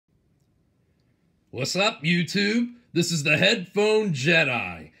What's up, YouTube? This is the Headphone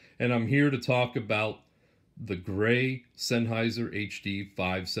Jedi, and I'm here to talk about the gray Sennheiser HD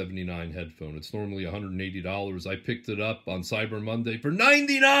 579 headphone. It's normally $180. I picked it up on Cyber Monday for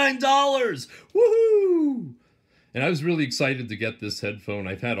 $99! Woohoo! And I was really excited to get this headphone.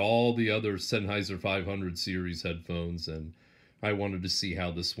 I've had all the other Sennheiser 500 series headphones, and I wanted to see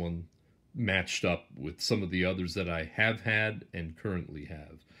how this one matched up with some of the others that I have had and currently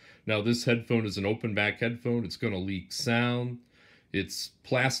have. Now, this headphone is an open back headphone. It's going to leak sound. It's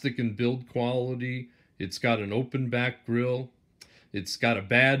plastic in build quality. It's got an open back grill. It's got a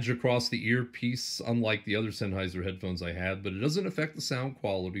badge across the earpiece, unlike the other Sennheiser headphones I had, but it doesn't affect the sound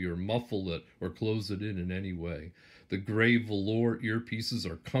quality or muffle it or close it in any way. The gray velour earpieces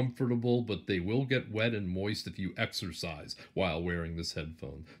are comfortable, but they will get wet and moist if you exercise while wearing this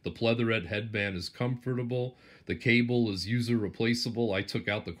headphone. The pleatherette headband is comfortable. The cable is user replaceable. I took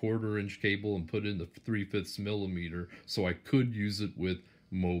out the 1/4-inch cable and put in the 3/5 millimeter so I could use it with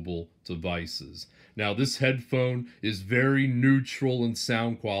mobile devices. Now, this headphone is very neutral in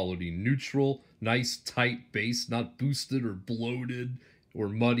sound quality. Neutral, nice tight bass, not boosted or bloated or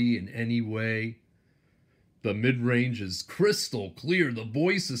muddy in any way. The mid-range is crystal clear. The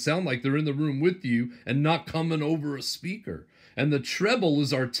voices sound like they're in the room with you and not coming over a speaker. And the treble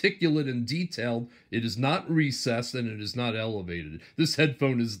is articulate and detailed. It is not recessed and it is not elevated. This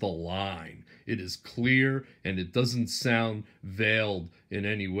headphone is the line. It is clear and it doesn't sound veiled in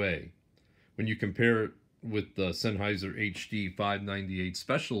any way. When you compare it with the Sennheiser HD 598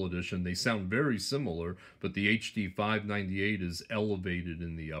 Special Edition, they sound very similar, but the HD 598 is elevated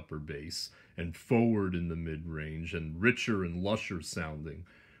in the upper bass and forward in the mid-range and richer and lusher sounding,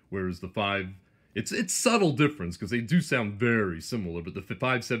 whereas the it's subtle difference because they do sound very similar, but the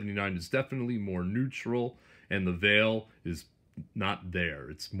 579 is definitely more neutral and the veil is not there.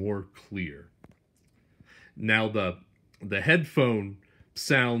 It's more clear. Now the headphone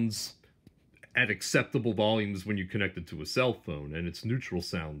sounds at acceptable volumes when you connect it to a cell phone, and it's neutral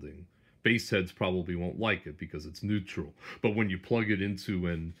sounding. Bass heads probably won't like it because it's neutral, but when you plug it into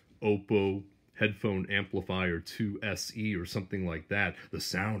an Oppo headphone amplifier 2 SE or something like that, the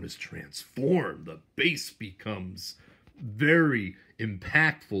sound is transformed. The bass becomes very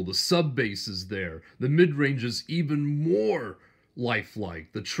impactful. The sub bass is there. The mid-range is even more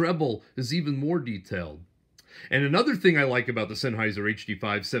lifelike. The treble is even more detailed. And another thing I like about the Sennheiser HD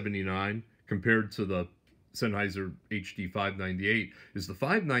 579 compared to the Sennheiser HD 598 is the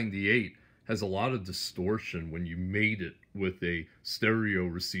 598 has a lot of distortion when you mate it with a stereo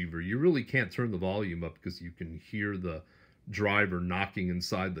receiver. You really can't turn the volume up because you can hear the driver knocking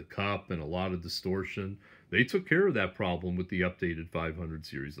inside the cup and a lot of distortion. They took care of that problem with the updated 500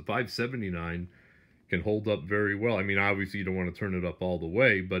 series. The 579 can hold up very well. I mean, obviously you don't want to turn it up all the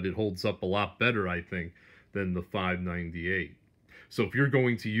way, but it holds up a lot better, I think, than the 598. So if you're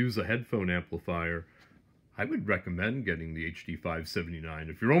going to use a headphone amplifier, I would recommend getting the HD 579.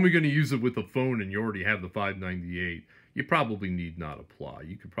 If you're only going to use it with a phone and you already have the 598, you probably need not apply.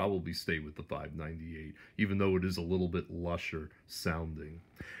 You could probably stay with the 598, even though it is a little bit lusher sounding.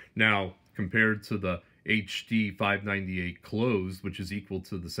 Now, compared to the HD 598 closed, which is equal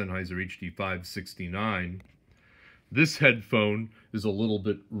to the Sennheiser HD 569, this headphone is a little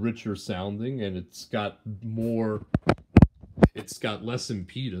bit richer sounding, and it's got less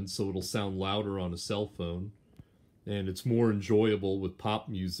impedance, so it'll sound louder on a cell phone, and it's more enjoyable with pop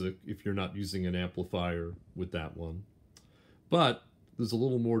music if you're not using an amplifier with that one. But there's a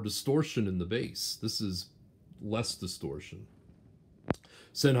little more distortion in the bass. This is less distortion.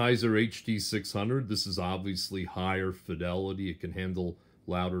 Sennheiser HD 600, this is obviously higher fidelity. It can handle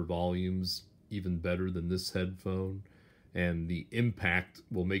louder volumes even better than this headphone, and the impact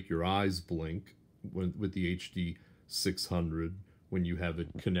will make your eyes blink with the HD 600 when you have it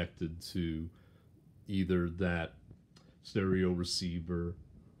connected to either that stereo receiver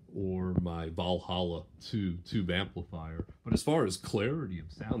or my Valhalla tube amplifier. But as far as clarity of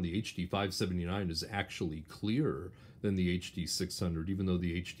sound, the HD 579 is actually clearer than the HD 600, even though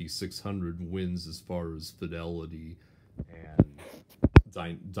the HD 600 wins as far as fidelity and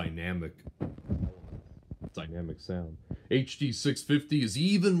dynamic sound. HD 650 is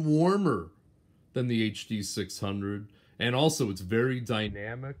even warmer than the HD 600, and also it's very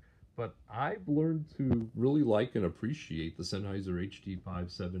dynamic, but I've learned to really like and appreciate the Sennheiser HD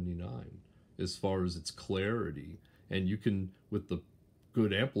 579 as far as its clarity, and you can, with the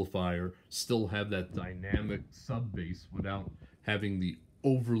good amplifier, still have that dynamic sub bass without having the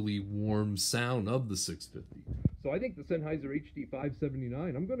overly warm sound of the 650. So I think the Sennheiser HD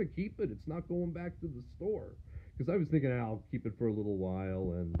 579, I'm going to keep it. It's not going back to the store. Because I was thinking, I'll keep it for a little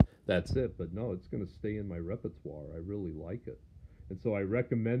while, and that's it. But no, it's going to stay in my repertoire. I really like it. And so I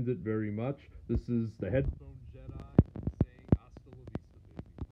recommend it very much. This is the headphone